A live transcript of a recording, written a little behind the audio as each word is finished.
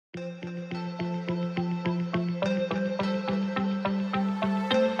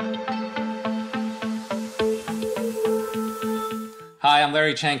Hi, I'm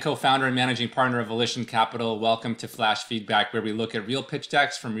Larry Cheng, co-founder and managing partner of Volition Capital. Welcome to Flash Feedback, where we look at real pitch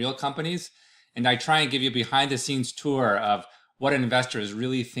decks from real companies. And I try and give you a behind-the-scenes tour of what an investor is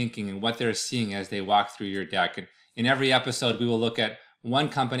really thinking and what they're seeing as they walk through your deck. And in every episode, we will look at one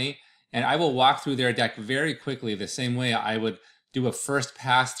company, and I will walk through their deck very quickly, the same way I would do a first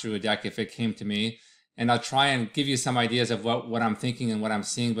pass through a deck if it came to me. And I'll try and give you some ideas of what I'm thinking and what I'm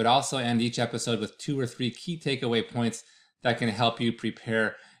seeing, but also end each episode with 2 or 3 key takeaway points that can help you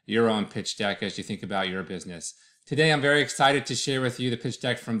prepare your own pitch deck as you think about your business. Today, I'm very excited to share with you the pitch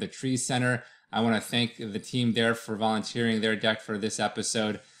deck from the Tree Center. I want to thank the team there for volunteering their deck for this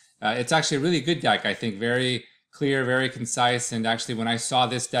episode. It's actually a really good deck, I think, very clear, very concise. And actually, when I saw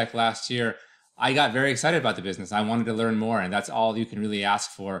this deck last year, I got very excited about the business. I wanted to learn more, and that's all you can really ask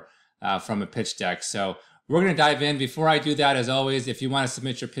for from a pitch deck. So we're going to dive in. Before I do that, as always, if you want to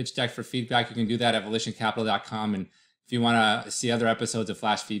submit your pitch deck for feedback, you can do that at volitioncapital.com. And if you want to see other episodes of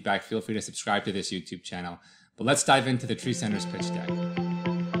Flash Feedback, feel free to subscribe to this YouTube channel. But let's dive into the Tree Center's pitch deck.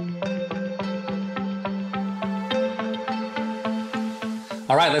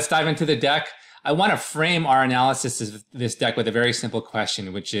 All right, let's dive into the deck. I want to frame our analysis of this deck with a very simple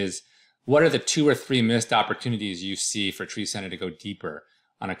question, which is, what are the 2 or 3 missed opportunities you see for Tree Center to go deeper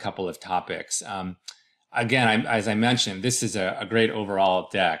on a couple of topics? Again, as I mentioned, this is a great overall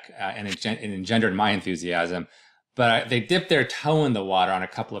deck, and it engendered my enthusiasm. But they dipped their toe in the water on a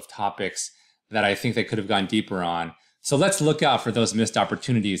couple of topics that I think they could have gone deeper on. So let's look out for those missed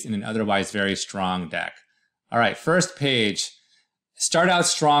opportunities in an otherwise very strong deck. All right, first page. Start out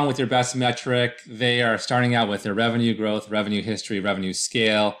strong with your best metric. They are starting out with their revenue growth, revenue history, revenue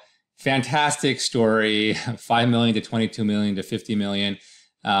scale. Fantastic story, 5 million to 22 million to 50 million.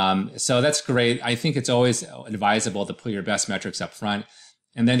 So that's great. I think it's always advisable to put your best metrics up front.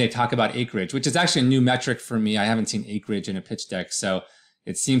 And then they talk about acreage, which is actually a new metric for me. I haven't seen acreage in a pitch deck, so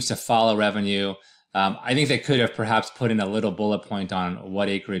it seems to follow revenue. I think they could have perhaps put in a little bullet point on what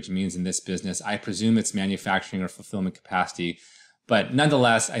acreage means in this business. I presume it's manufacturing or fulfillment capacity. But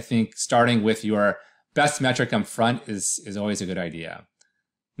nonetheless, I think starting with your best metric up front is always a good idea.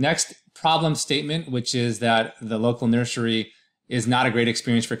 Next, problem statement, which is that the local nursery is not a great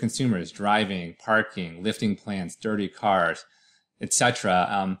experience for consumers. Driving, parking, lifting plants, dirty cars,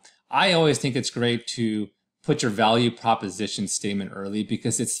 etc. I always think it's great to put your value proposition statement early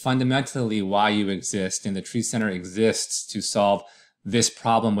because it's fundamentally why you exist, and the Tree Center exists to solve this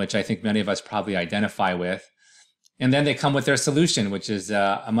problem, which I think many of us probably identify with. And then they come with their solution, which is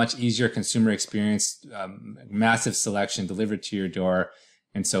a much easier consumer experience, massive selection delivered to your door,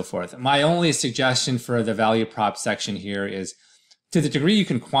 and so forth. My only suggestion for the value prop section here is, to the degree you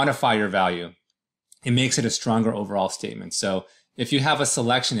can quantify your value, it makes it a stronger overall statement. So if you have a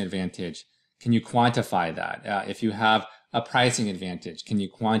selection advantage, can you quantify that? If you have a pricing advantage, can you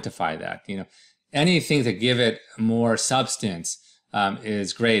quantify that? Anything to give it more substance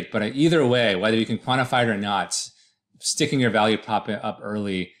is great. But either way, whether you can quantify it or not, sticking your value prop up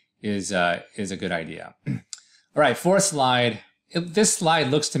early is a good idea. All right, fourth slide. This slide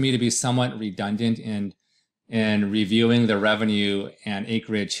looks to me to be somewhat redundant in reviewing the revenue and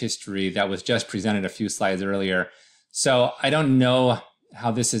acreage history that was just presented a few slides earlier. So I don't know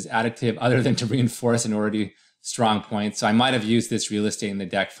how this is additive other than to reinforce an already strong point. So I might have used this real estate in the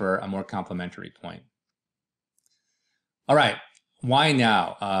deck for a more complementary point. All right, why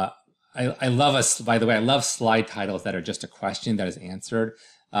now? I love by the way, I love slide titles that are just a question that is answered.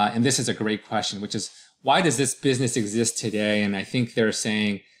 And this is a great question, which is, why does this business exist today? And I think they're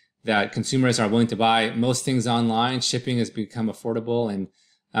saying that consumers are willing to buy most things online. Shipping has become affordable,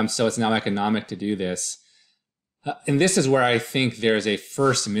 and so it's now economic to do this. And this is where I think there's a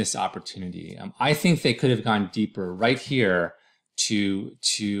first missed opportunity. I think they could have gone deeper right here to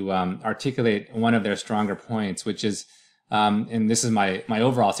articulate one of their stronger points, which is, and this is my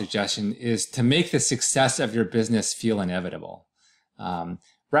overall suggestion, is to make the success of your business feel inevitable.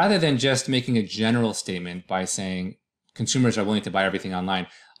 Rather than just making a general statement by saying consumers are willing to buy everything online,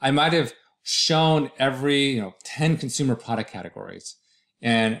 I might have shown every 10 consumer product categories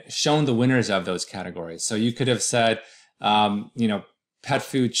and shown the winners of those categories. So you could have said, pet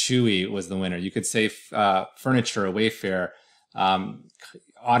food Chewy was the winner. You could say furniture, Wayfair,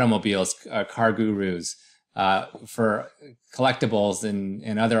 automobiles, Car Gurus. For collectibles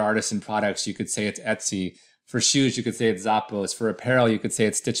and other artisan products, you could say it's Etsy. For shoes, you could say it's Zappos. For apparel, you could say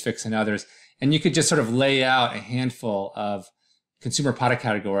it's Stitch Fix and others. And you could just sort of lay out a handful of consumer product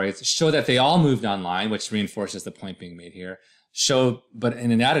categories, show that they all moved online, which reinforces the point being made here. But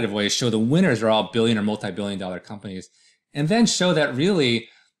in an additive way, show the winners are all billion or multi-billion dollar companies, and then show that really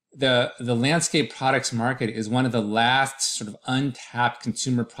the landscape products market is one of the last sort of untapped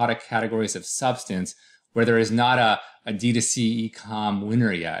consumer product categories of substance where there is not a D2C e-com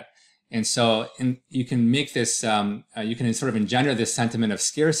winner yet. And so you can make this, you can sort of engender this sentiment of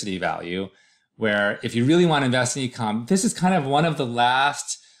scarcity value, where if you really want to invest in e-com, this is kind of one of the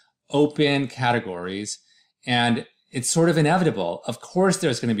last open categories, and it's sort of inevitable. Of course,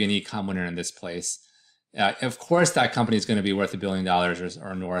 there's going to be an e-com winner in this place. Of course, that company is going to be worth $1 billion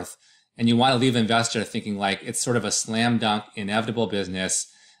or north. And you want to leave the investor thinking like it's sort of a slam dunk, inevitable business.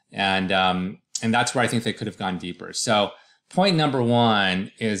 And that's where I think they could have gone deeper. So point number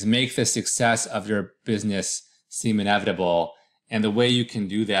one is make the success of your business seem inevitable. And the way you can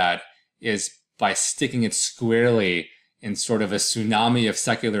do that is by sticking it squarely in sort of a tsunami of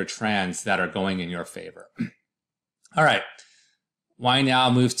secular trends that are going in your favor. All right. Why now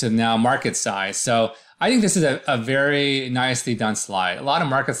moves to now market size. So I think this is a very nicely done slide. A lot of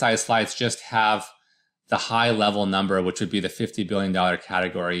market size slides just have the high level number, which would be the $50 billion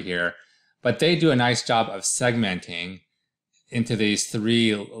category here. But they do a nice job of segmenting into these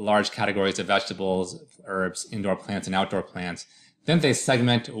three large categories of vegetables, herbs, indoor plants, and outdoor plants. Then they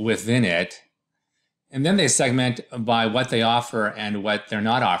segment within it. And then they segment by what they offer and what they're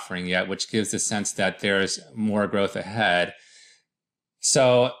not offering yet, which gives the sense that there's more growth ahead.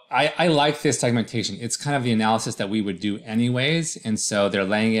 So I like this segmentation. It's kind of the analysis that we would do anyways. And so they're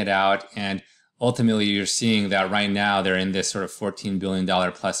laying it out. And ultimately, you're seeing that right now they're in this sort of $14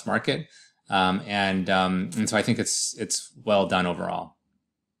 billion plus market. And so I think it's well done overall.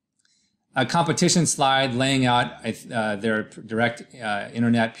 A competition slide laying out their direct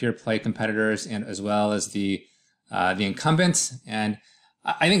internet pure play competitors and as well as the incumbents. And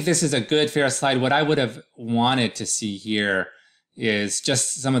I think this is a good, fair slide. What I would have wanted to see here is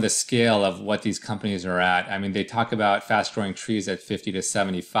just some of the scale of what these companies are at. I mean, they talk about fast growing trees at 50 to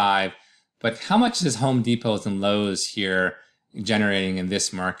 75, but how much is Home Depot's and Lowe's here generating in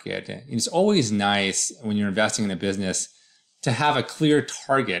this market? And it's always nice when you're investing in a business to have a clear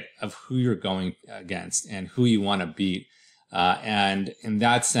target of who you're going against and who you want to beat. And in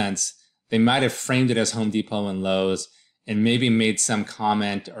that sense, they might have framed it as Home Depot and Lowe's and maybe made some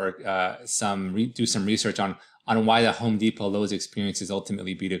comment or do some research on why the Home Depot Lowe's experience is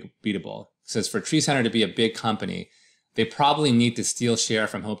ultimately beatable. Because for Tree Center to be a big company, they probably need to steal share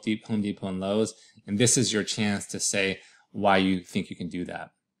from Home Depot and Lowe's. And this is your chance to say why you think you can do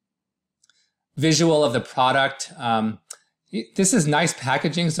that. Visual of the product. This is nice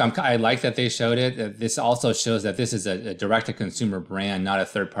packaging, so I like that they showed it. This also shows that this is a direct-to-consumer brand, not a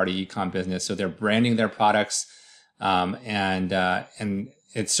third-party e-com business. So they're branding their products, and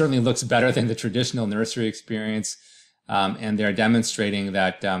it certainly looks better than the traditional nursery experience. And they're demonstrating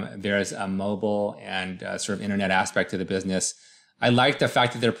that there's a mobile and sort of internet aspect to the business. I like the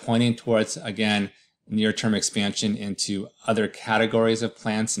fact that they're pointing towards, again, near-term expansion into other categories of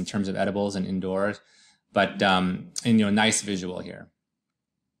plants in terms of edibles and indoors. But, nice visual here.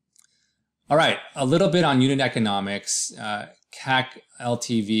 All right, a little bit on unit economics, CAC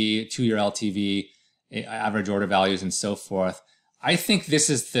LTV, 2-year LTV, average order values, and so forth. I think this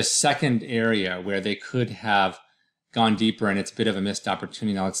is the second area where they could have gone deeper, and it's a bit of a missed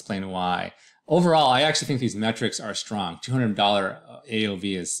opportunity, and I'll explain why. Overall, I actually think these metrics are strong. $200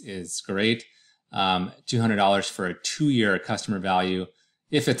 AOV is great. $200 for a 2-year customer value,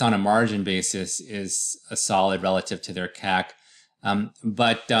 if it's on a margin basis, is a solid relative to their CAC.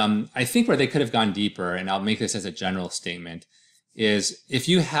 But I think where they could have gone deeper, and I'll make this as a general statement, is if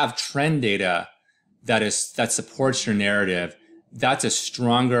you have trend data that supports your narrative, that's a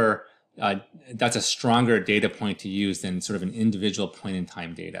stronger data point to use than sort of an individual point in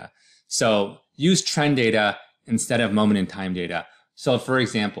time data. So use trend data instead of moment in time data. So for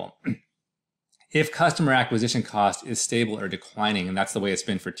example, if customer acquisition cost is stable or declining, and that's the way it's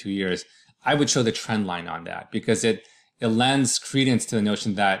been for 2 years, I would show the trend line on that because it lends credence to the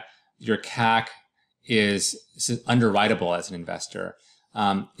notion that your CAC is underwritable as an investor.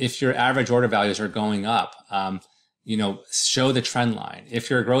 If your average order values are going up, show the trend line. If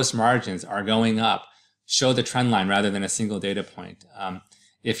your gross margins are going up, show the trend line rather than a single data point.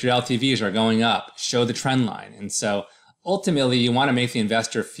 If your LTVs are going up, show the trend line. And so ultimately, you want to make the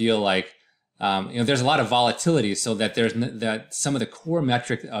investor feel like there's a lot of volatility, so that that some of the core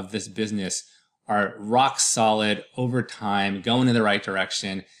metrics of this business are rock solid over time, going in the right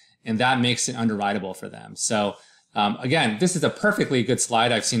direction, and that makes it underwritable for them. So again, this is a perfectly good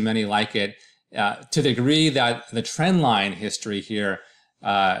slide. I've seen many like it. To the degree that the trend line history here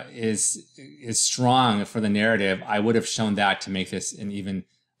is strong for the narrative, I would have shown that to make this an even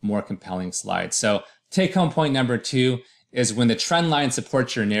more compelling slide. So take home point number 2 is when the trend line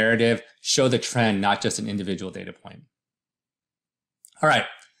supports your narrative, show the trend, not just an individual data point. All right,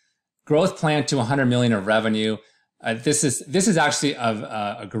 growth plan to 100 million of revenue. This is actually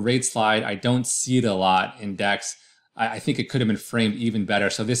a great slide. I don't see it a lot in decks. I think it could have been framed even better.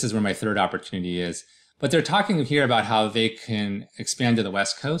 So this is where my third opportunity is. But they're talking here about how they can expand to the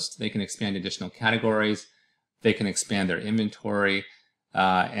West Coast. They can expand additional categories. They can expand their inventory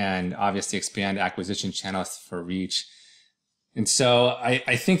and obviously expand acquisition channels for reach. And so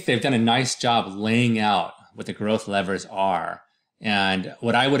I think they've done a nice job laying out what the growth levers are. And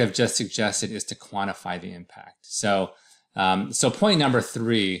what I would have just suggested is to quantify the impact. So point number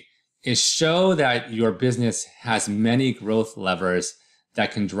 3 is show that your business has many growth levers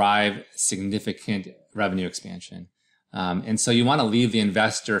that can drive significant revenue expansion. And so you want to leave the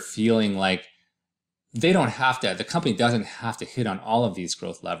investor feeling like they don't have to, the company doesn't have to hit on all of these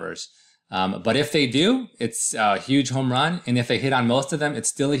growth levers. But if they do, it's a huge home run. And if they hit on most of them, it's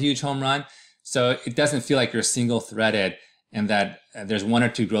still a huge home run. So it doesn't feel like you're single threaded and that there's 1 or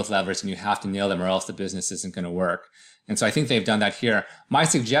 2 growth levers and you have to nail them or else the business isn't going to work. And so I think they've done that here. My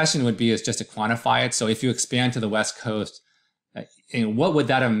suggestion would be is just to quantify it. So if you expand to the West Coast, what would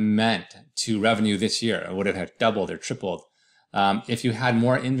that have meant to revenue this year? Would it have doubled or tripled? If you had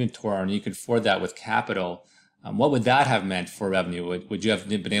more inventory and you could afford that with capital, what would that have meant for revenue? Would you have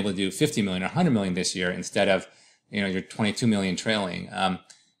been able to do 50 million or 100 million this year instead of, your 22 million trailing?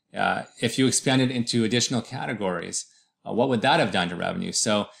 If you expanded into additional categories, what would that have done to revenue?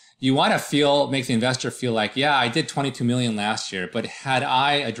 So you want to make the investor feel like, yeah, I did 22 million last year, but had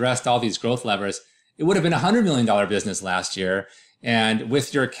I addressed all these growth levers, it would have been a $100 million business last year. And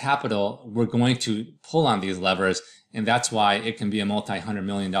with your capital, we're going to pull on these levers. And that's why it can be a multi-$100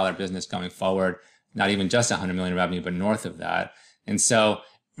 million business going forward, not even just 100 million revenue, but north of that. And so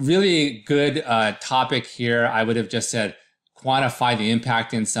really good topic here. I would have just said, quantify the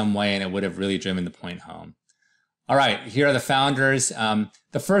impact in some way, and it would have really driven the point home. All right, here are the founders.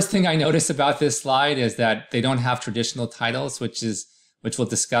 The first thing I notice about this slide is that they don't have traditional titles, which we'll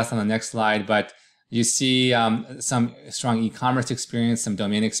discuss on the next slide. But you see some strong e-commerce experience, some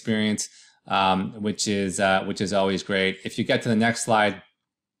domain experience, which is always great. If you get to the next slide,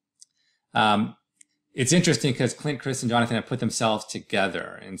 it's interesting because Clint, Chris, and Jonathan have put themselves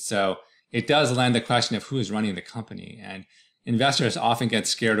together, and so it does lend the question of who is running the company. And investors often get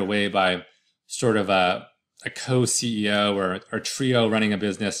scared away by sort of a co-CEO or trio running a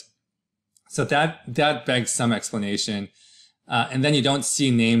business. So that begs some explanation. And then you don't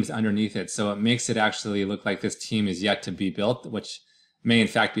see names underneath it. So it makes it actually look like this team is yet to be built, which may in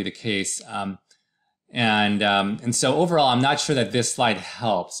fact be the case. And so overall, I'm not sure that this slide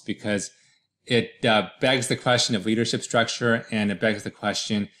helps because it begs the question of leadership structure and it begs the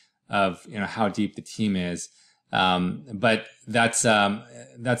question of how deep the team is. But that's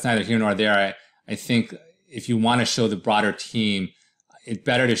neither here nor there. I think if you want to show the broader team, it's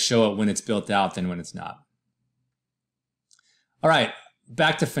better to show it when it's built out than when it's not. All right,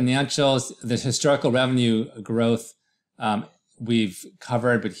 back to financials. The historical revenue growth we've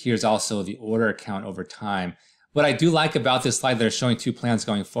covered, but here's also the order count over time. What I do like about this slide, they're showing 2 plans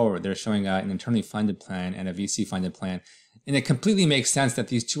going forward. They're showing an internally funded plan and a VC funded plan. And it completely makes sense that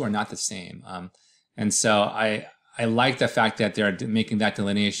these 2 are not the same. And so I like the fact that they're making that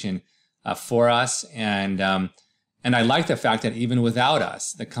delineation for us. And I like the fact that even without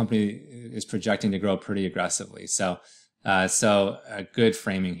us, the company is projecting to grow pretty aggressively. So a good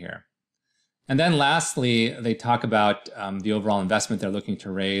framing here. And then lastly, they talk about the overall investment they're looking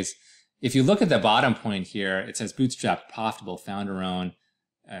to raise. If you look at the bottom point here, it says bootstrapped, profitable, founder-owned,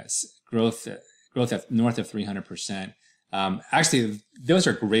 growth at north of 300%. Actually, those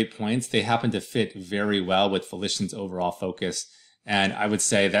are great points. They happen to fit very well with Volition's overall focus. And I would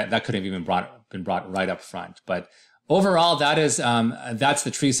say that could have even been brought right up front. But overall, that's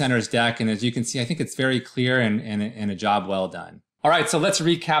the Tree Center's deck. And as you can see, I think it's very clear and a job well done. All right, so let's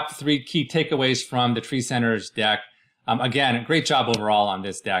recap the 3 key takeaways from the Tree Center's deck. Again, a great job overall on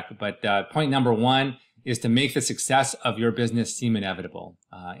this deck. But point number 1 is to make the success of your business seem inevitable.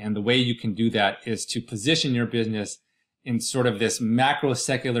 And the way you can do that is to position your business in sort of this macro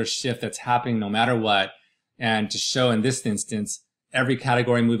secular shift that's happening no matter what. And to show in this instance, every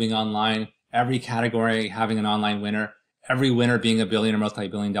category moving online, every category having an online winner, every winner being a billion or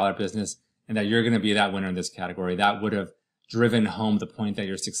multi-billion dollar business, and that you're going to be that winner in this category. That would have driven home the point that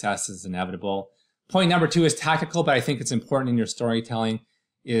your success is inevitable. Point number 2 is tactical, but I think it's important in your storytelling,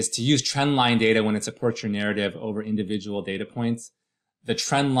 is to use trend line data when it supports your narrative over individual data points. The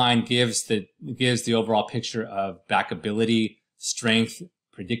trend line gives the overall picture of backability, strength,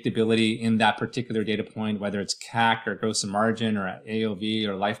 predictability in that particular data point, whether it's CAC or gross margin or AOV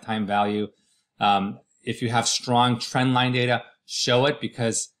or lifetime value. If you have strong trend line data, show it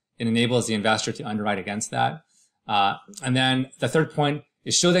because it enables the investor to underwrite against that. And then the third point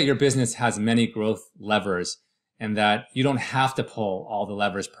is show that your business has many growth levers and that you don't have to pull all the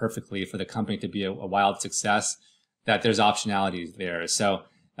levers perfectly for the company to be a wild success, that there's optionality there. So,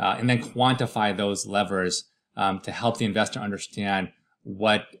 and then quantify those levers to help the investor understand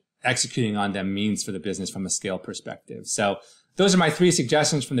what executing on them means for the business from a scale perspective. So those are my 3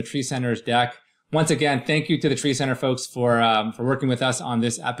 suggestions from the Tree Center's deck. Once again, thank you to the Tree Center folks for working with us on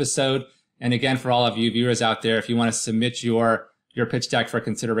this episode. And again, for all of you viewers out there, if you want to submit your pitch deck for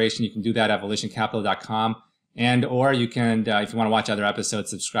consideration, you can do that at volitioncapital.com. And or you can, if you want to watch other episodes,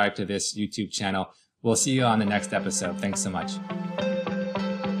 subscribe to this YouTube channel. We'll see you on the next episode. Thanks so much.